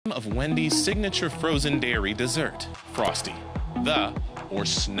of Wendy's signature frozen dairy dessert? Frosty, the, or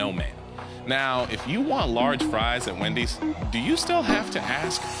Snowman? Now, if you want large fries at Wendy's, do you still have to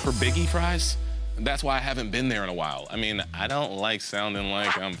ask for biggie fries? That's why I haven't been there in a while. I mean, I don't like sounding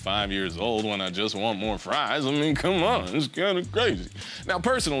like I'm 5 years old when I just want more fries. I mean, come on, it's kind of crazy. Now,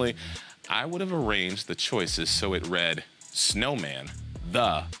 personally, I would have arranged the choices so it read Snowman,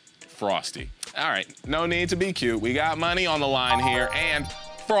 the, Frosty. All right, no need to be cute. We got money on the line here, and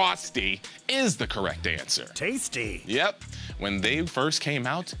Frosty is the correct answer. Tasty. Yep. When they first came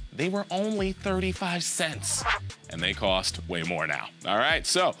out, they were only 35 cents, and they cost way more now. All right,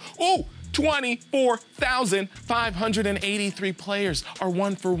 so, 24,583 players are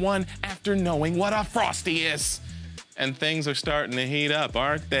 1 for 1 after knowing what a Frosty is. And things are starting to heat up,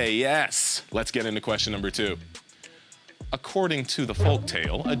 aren't they? Yes. Let's get into question number 2. According to the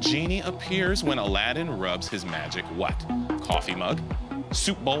folktale, a genie appears when Aladdin rubs his magic what? Coffee mug,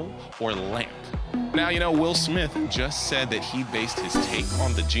 soup bowl, or lamp? Now, you know, Will Smith just said that he based his take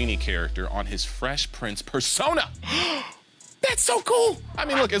on the genie character on his Fresh Prince persona. That's so cool. I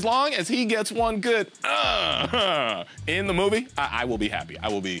mean, look, as long as he gets one good in the movie, I will be happy. I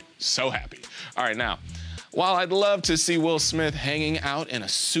will be so happy. All right, now, while I'd love to see Will Smith hanging out in a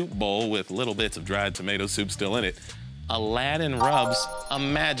soup bowl with little bits of dried tomato soup still in it, Aladdin rubs a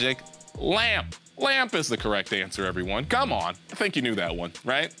magic lamp. Lamp is the correct answer, everyone. Come on. I think you knew that one,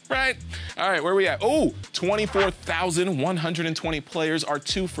 right? Right? All right, where are we at? 24,120 players are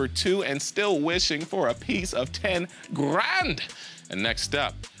 2 for 2 and still wishing for a piece of 10 grand. And next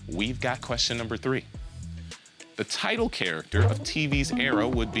up, we've got question number 3. The title character of TV's Arrow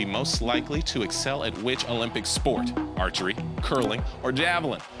would be most likely to excel at which Olympic sport? Archery, curling, or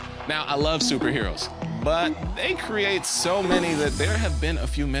javelin? Now, I love superheroes, but they create so many that there have been a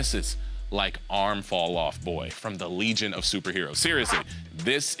few misses, like Arm Fall Off Boy from the Legion of Superheroes. Seriously,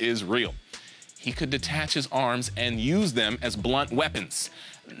 this is real. He could detach his arms and use them as blunt weapons.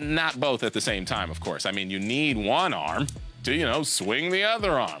 Not both at the same time, of course. I mean, you need one arm to, you know, swing the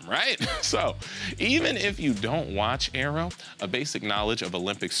other arm, right? So, even if you don't watch Arrow, a basic knowledge of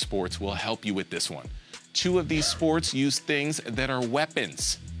Olympic sports will help you with this one. 2 of these sports use things that are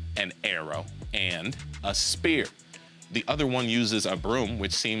weapons, an arrow and a spear. The other one uses a broom,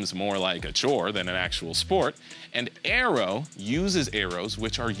 which seems more like a chore than an actual sport. And Arrow uses arrows,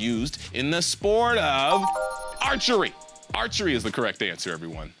 which are used in the sport of archery. Archery is the correct answer,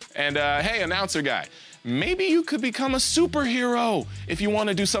 everyone. And hey, announcer guy, maybe you could become a superhero if you want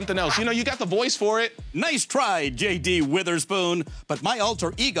to do something else. You know, you got the voice for it. Nice try, J.D. Witherspoon. But my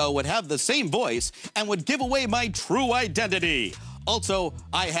alter ego would have the same voice and would give away my true identity. Also,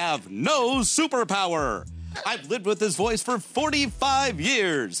 I have no superpower. I've lived with this voice for 45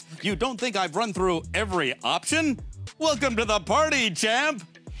 years. You don't think I've run through every option? Welcome to the party, champ.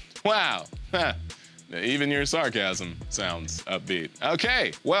 Wow. Even your sarcasm sounds upbeat.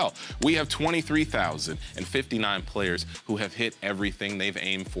 Okay, well, we have 23,059 players who have hit everything they've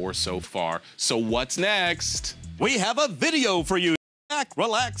aimed for so far. So what's next? We have a video for you. Back,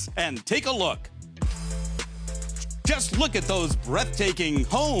 relax, and take a look. Just look at those breathtaking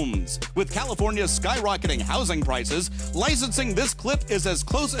homes. With California's skyrocketing housing prices, licensing this clip is as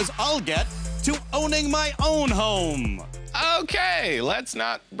close as I'll get to owning my own home. Okay, let's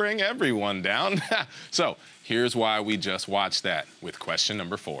not bring everyone down. So here's why we just watched that with question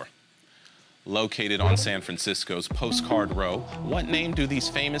number 4. Located on San Francisco's Postcard Row, what name do these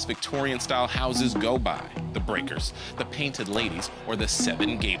famous Victorian-style houses go by? The Breakers, the Painted Ladies, or the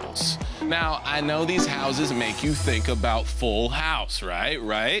Seven Gables? Now, I know these houses make you think about Full House,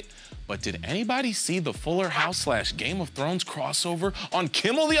 right? But did anybody see the Fuller House / Game of Thrones crossover on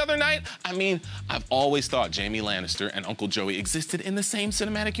Kimmel the other night? I mean, I've always thought Jaime Lannister and Uncle Joey existed in the same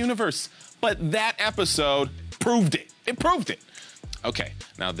cinematic universe. But that episode proved it. It proved it. Okay,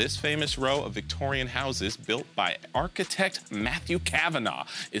 now this famous row of Victorian houses built by architect Matthew Cavanaugh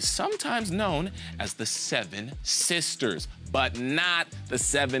is sometimes known as the Seven Sisters, but not the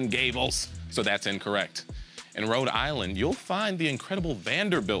Seven Gables. So that's incorrect. In Rhode Island, you'll find the incredible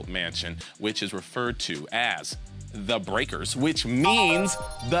Vanderbilt Mansion, which is referred to as the Breakers, which means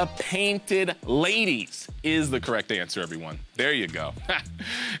the Painted Ladies is the correct answer, everyone. There you go.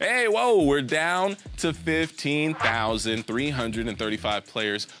 Hey, whoa, we're down to 15,335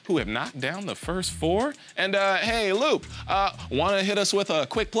 players who have knocked down the first 4. And hey, Loop, want to hit us with a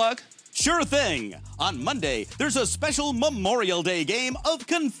quick plug? Sure thing. On Monday, there's a special Memorial Day game of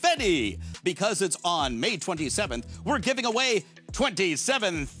confetti. Because it's on May 27th, we're giving away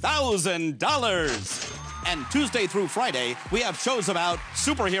 $27,000. And Tuesday through Friday, we have shows about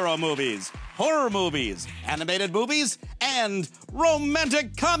superhero movies, horror movies, animated movies, and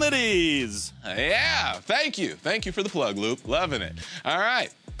romantic comedies. Yeah, thank you. Thank you for the plug, Loop. Loving it. All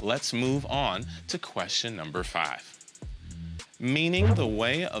right, let's move on to question number 5. Meaning the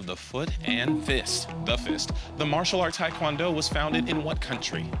way of the foot and fist, the martial art Taekwondo was founded in what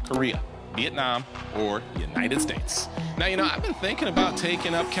country? Korea, Vietnam, or United States? Now, I've been thinking about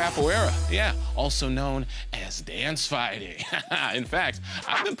taking up capoeira, also known as dance fighting. In fact,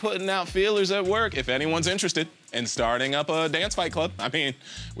 I've been putting out feelers at work if anyone's interested in starting up a dance fight club. I mean,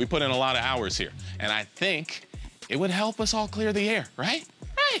 we put in a lot of hours here, and I think it would help us all clear the air, right?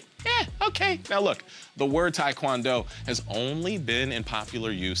 Right, yeah, okay. Now look, the word Taekwondo has only been in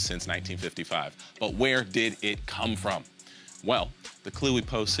popular use since 1955, but where did it come from? Well, the clue we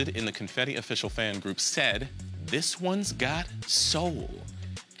posted in the Confetti official fan group said, this one's got soul,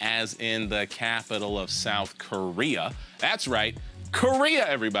 as in the capital of South Korea. That's right, Korea,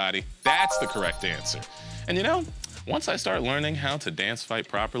 everybody. That's the correct answer. And once I start learning how to dance fight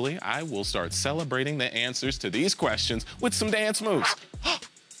properly, I will start celebrating the answers to these questions with some dance moves.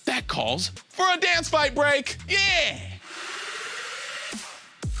 That calls for a dance fight break. Yeah!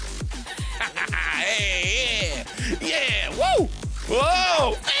 Hey, yeah, whoa!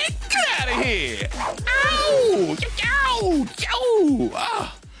 Whoa! Hey, get out of here! Ow! Ow! Ow!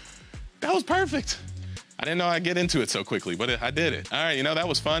 Ah, that was perfect. I didn't know I'd get into it so quickly, but I did it. All right, that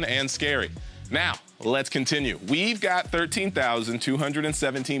was fun and scary. Now, let's continue. We've got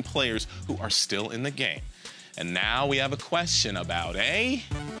 13,217 players who are still in the game. And now we have a question about a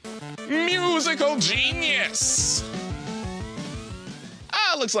musical genius.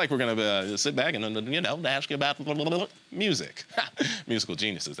 Looks like we're gonna sit back and ask you about music. Musical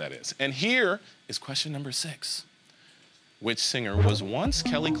geniuses, that is. And here is question number 6. Which singer was once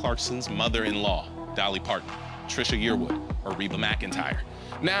Kelly Clarkson's mother-in-law? Dolly Parton, Trisha Yearwood, or Reba McEntire?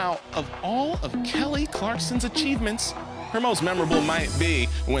 Now, of all of Kelly Clarkson's achievements, her most memorable might be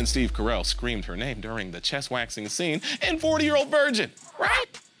when Steve Carell screamed her name during the chest waxing scene in 40-Year-Old Virgin, right?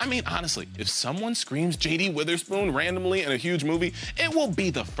 I mean, honestly, if someone screams J.D. Witherspoon randomly in a huge movie, it will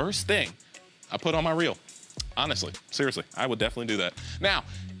be the first thing I put on my reel. Honestly, seriously, I would definitely do that. Now,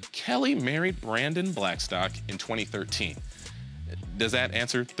 Kelly married Brandon Blackstock in 2013. Does that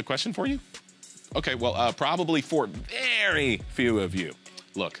answer the question for you? Okay, well, probably for very few of you.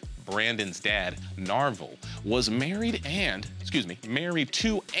 Look, Brandon's dad, Narvel, was married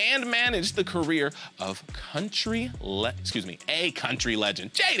to and managed the career of a country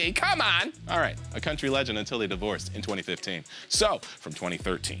legend. JD, come on! All right, a country legend until they divorced in 2015. So, from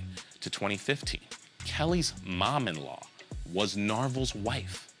 2013 to 2015, Kelly's mom-in-law was Narvel's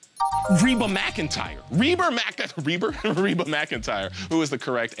wife, Reba McEntire. Reba McEntire, who is the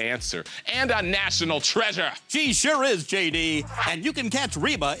correct answer, and a national treasure. She sure is, JD. And you can catch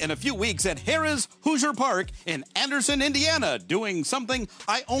Reba in a few weeks at Harrah's Hoosier Park in Anderson, Indiana, doing something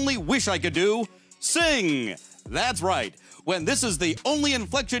I only wish I could do: sing. That's right. When this is the only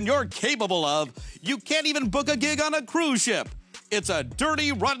inflection you're capable of, you can't even book a gig on a cruise ship. It's a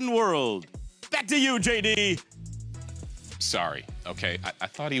dirty, rotten world. Back to you, JD. Sorry, okay? I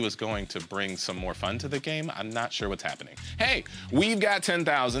thought he was going to bring some more fun to the game. I'm not sure what's happening. Hey, we've got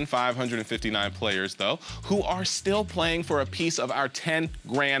 10,559 players, though, who are still playing for a piece of our 10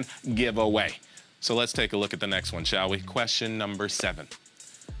 grand giveaway. So let's take a look at the next one, shall we? Question number 7.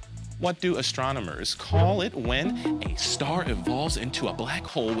 What do astronomers call it when a star evolves into a black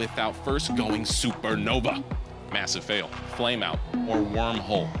hole without first going supernova? Massive fail, flame out, or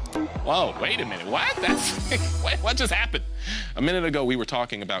wormhole? Whoa, wait a minute, what? Wait, what just happened? A minute ago, we were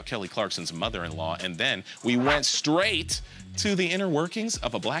talking about Kelly Clarkson's mother-in-law, and then we went straight to the inner workings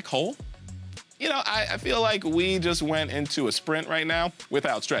of a black hole? I feel like we just went into a sprint right now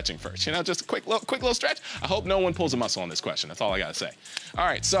without stretching first. Just a quick little stretch. I hope no one pulls a muscle on this question. That's all I gotta say. All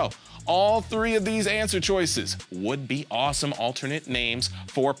right, so all 3 of these answer choices would be awesome alternate names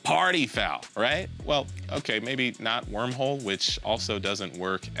for party foul, right? Well, okay, maybe not wormhole, which also doesn't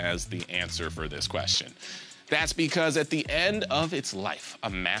work as the answer for this question. That's because at the end of its life, a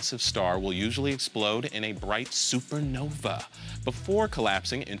massive star will usually explode in a bright supernova before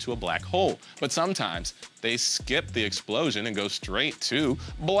collapsing into a black hole. But sometimes they skip the explosion and go straight to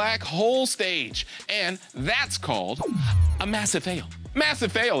black hole stage. And that's called a massive fail.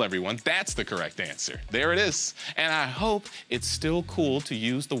 Massive fail, everyone. That's the correct answer. There it is. And I hope it's still cool to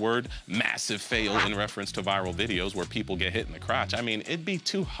use the word massive fail in reference to viral videos where people get hit in the crotch. I mean, it'd be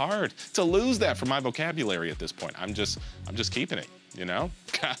too hard to lose that from my vocabulary at this point. I'm just keeping it, I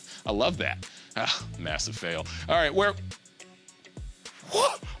love that. Massive fail. All right, we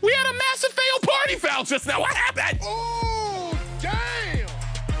had a massive fail party foul just now. What happened? Oh, damn!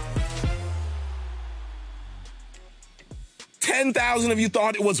 10,000 of you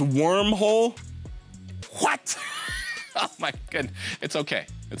thought it was wormhole? What? Oh my goodness. It's okay.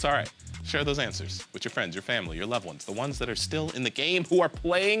 It's all right. Share those answers with your friends, your family, your loved ones, the ones that are still in the game who are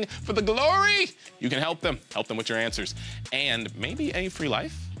playing for the glory. You can help them. Help them with your answers. And maybe a free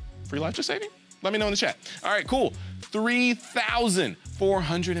life? Free life you're saving? Let me know in the chat. All right, cool.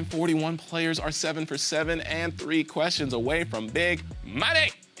 3,441 players are 7 for 7 and 3 questions away from big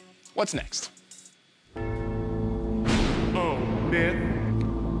money. What's next? Oh, man.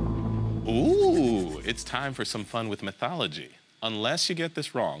 Ooh, it's time for some fun with mythology. Unless you get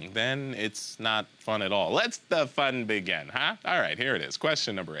this wrong, then it's not fun at all. Let's the fun begin, huh? All right, here it is.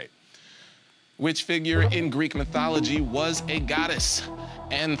 Question number 8. Which figure in Greek mythology was a goddess?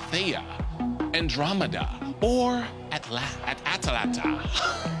 Antheia, Andromeda, or Atalanta?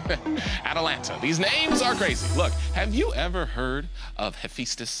 Atalanta. These names are crazy. Look, have you ever heard of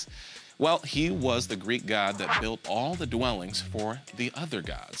Hephaestus? Well, he was the Greek god that built all the dwellings for the other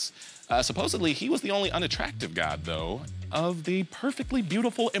gods. Supposedly, he was the only unattractive god, though, of the perfectly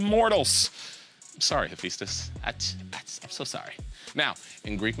beautiful immortals. I'm sorry, Hephaestus. I'm so sorry. Now,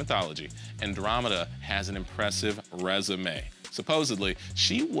 in Greek mythology, Andromeda has an impressive resume. Supposedly,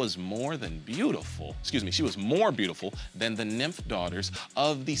 she was more beautiful than the nymph daughters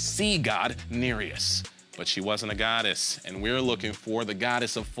of the sea god Nereus. But she wasn't a goddess, and we're looking for the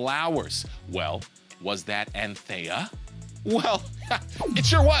goddess of flowers. Well, was that Antheia? Well, it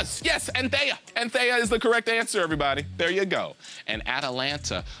sure was. Yes, Antheia. Antheia is the correct answer, everybody. There you go. And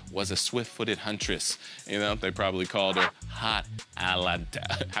Atalanta was a swift-footed huntress. You know, they probably called her Hot Atalanta.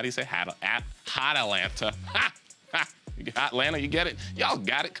 How do you say Hot Atalanta? Ha! Ha! Atlanta, you get it? Y'all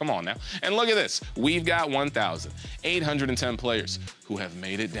got it? Come on now. And look at this. We've got 1,810 players who have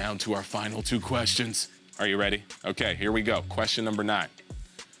made it down to our final 2 questions. Are you ready? Okay, here we go. Question number 9.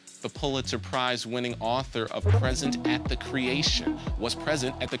 The Pulitzer Prize winning author of Present at the Creation was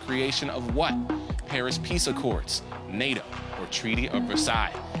present at the creation of what? Paris Peace Accords, NATO, or Treaty of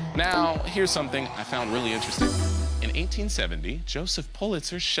Versailles. Now, here's something I found really interesting. In 1870, Joseph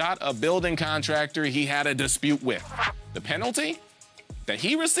Pulitzer shot a building contractor he had a dispute with. The penalty that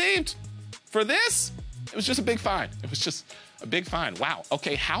he received for this? It was just a big fine. It was just a big fine. Wow.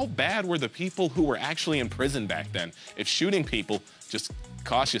 Okay, how bad were the people who were actually in prison back then if shooting people just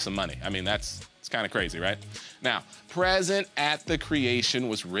cost you some money? I mean, it's kind of crazy, right? Now, Present at the Creation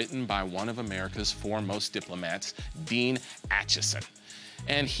was written by one of America's foremost diplomats, Dean Acheson.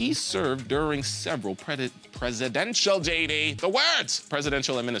 And he served during several presidential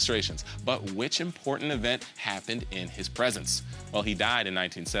presidential administrations. But which important event happened in his presence? Well, he died in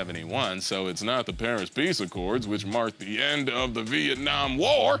 1971, so it's not the Paris Peace Accords, which marked the end of the Vietnam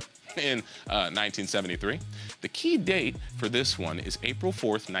War in 1973. The key date for this one is April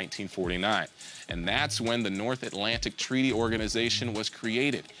 4th, 1949. And that's when the North Atlantic Treaty Organization was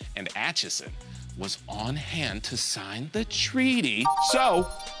created. And Acheson was on hand to sign the treaty. So,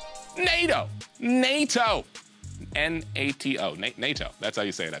 NATO, NATO, N-A-T-O, NATO, that's how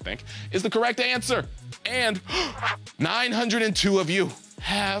you say it, I think, is the correct answer. And 902 of you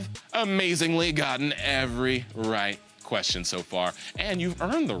have amazingly gotten every right question so far. And you've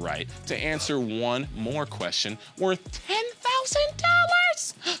earned the right to answer one more question worth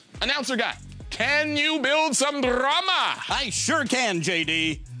 $10,000. Announcer guy, can you build some drama? I sure can,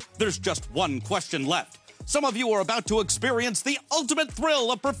 JD. There's just one question left. Some of you are about to experience the ultimate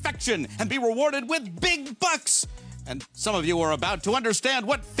thrill of perfection and be rewarded with big bucks. And some of you are about to understand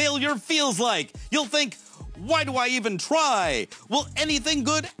what failure feels like. You'll think, why do I even try? Will anything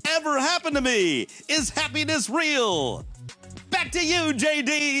good ever happen to me? Is happiness real? Back to you,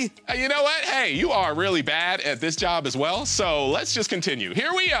 JD. You know what? Hey, you are really bad at this job as well, so let's just continue.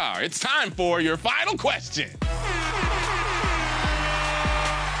 Here we are. It's time for your final question.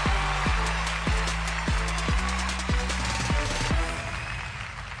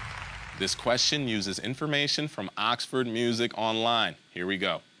 This question uses information from Oxford Music Online. Here we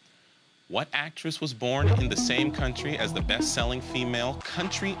go. What actress was born in the same country as the best-selling female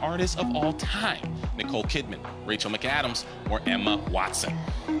country artist of all time? Nicole Kidman, Rachel McAdams, or Emma Watson?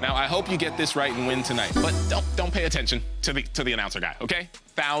 Now, I hope you get this right and win tonight, but don't pay attention to the announcer guy, okay?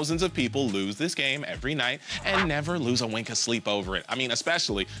 Thousands of people lose this game every night and never lose a wink of sleep over it. I mean,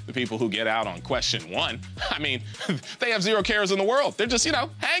 especially the people who get out on question 1. I mean, they have 0 cares in the world. They're just,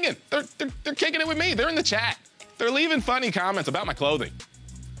 hanging. They're kicking it with me. They're in the chat. They're leaving funny comments about my clothing.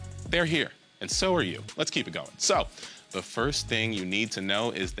 They're here, and so are you. Let's keep it going. So, the first thing you need to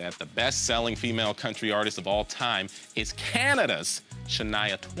know is that the best-selling female country artist of all time is Canada's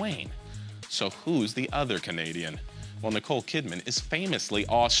Shania Twain. So who's the other Canadian? Well, Nicole Kidman is famously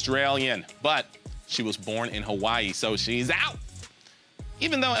Australian, but She was born in Hawaii, so she's out.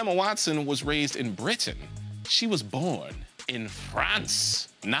 Even though Emma Watson was raised in Britain, she was born in France,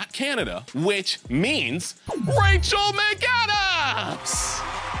 not Canada, which means Rachel McAdams!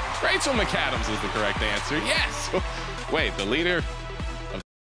 Rachel McAdams is the correct answer, yes. Wait, the leader of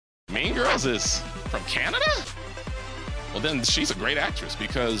Mean Girls is from Canada? Well, then she's a great actress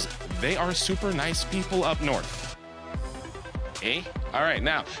because they are super nice people up north. Eh? All right,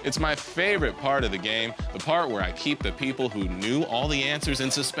 now, it's my favorite part of the game, the part where I keep the people who knew all the answers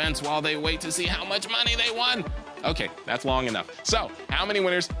in suspense while they wait to see how much money they won. Okay, that's long enough. So, how many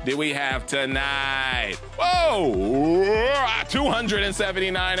winners did we have tonight? Whoa!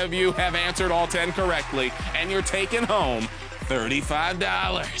 279 of you have answered all 10 correctly, and you're taking home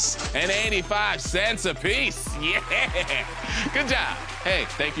 $35.85 a piece. Yeah! Good job. Hey,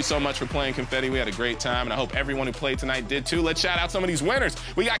 thank you so much for playing Confetti. We had a great time, and I hope everyone who played tonight did too. Let's shout out some of these winners.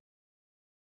 We got